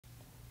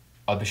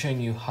I'll be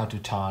showing you how to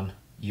turn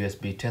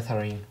USB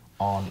tethering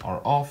on or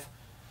off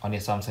on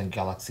your Samsung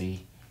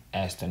Galaxy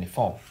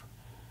S24.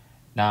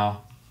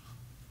 Now,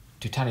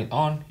 to turn it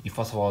on, you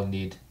first of all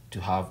need to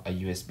have a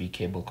USB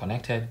cable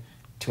connected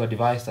to a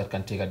device that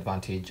can take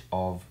advantage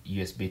of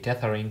USB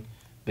tethering,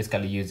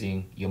 basically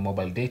using your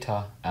mobile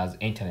data as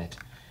internet.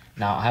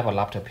 Now, I have a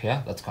laptop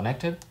here that's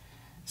connected.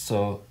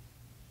 So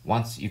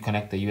once you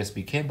connect the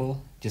USB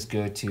cable, just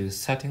go to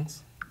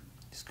settings.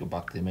 Just go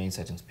back to the main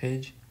settings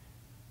page.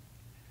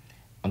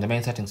 On the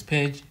main settings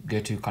page, go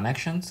to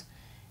connections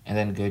and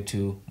then go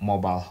to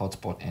mobile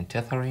hotspot and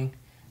tethering.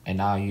 And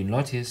now you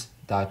notice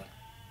that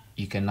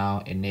you can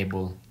now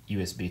enable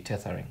USB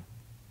tethering.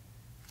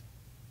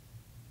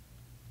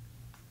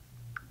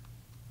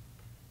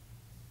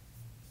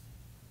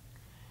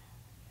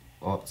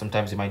 Or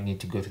sometimes you might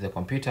need to go to the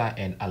computer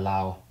and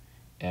allow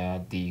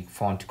the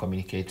phone to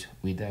communicate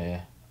with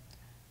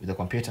the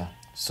computer.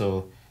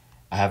 So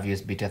I have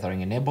USB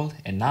tethering enabled,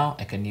 and now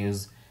I can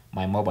use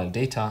my mobile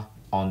data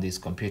on this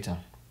computer.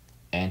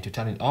 And to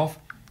turn it off,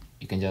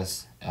 you can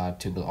just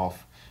toggle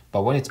off.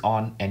 But when it's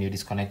on and you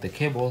disconnect the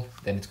cable,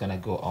 then it's gonna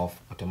go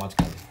off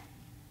automatically.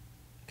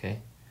 Okay.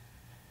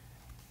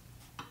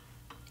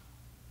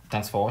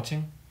 Thanks for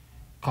watching.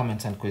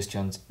 Comments and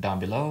questions down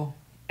below,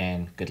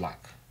 and good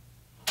luck.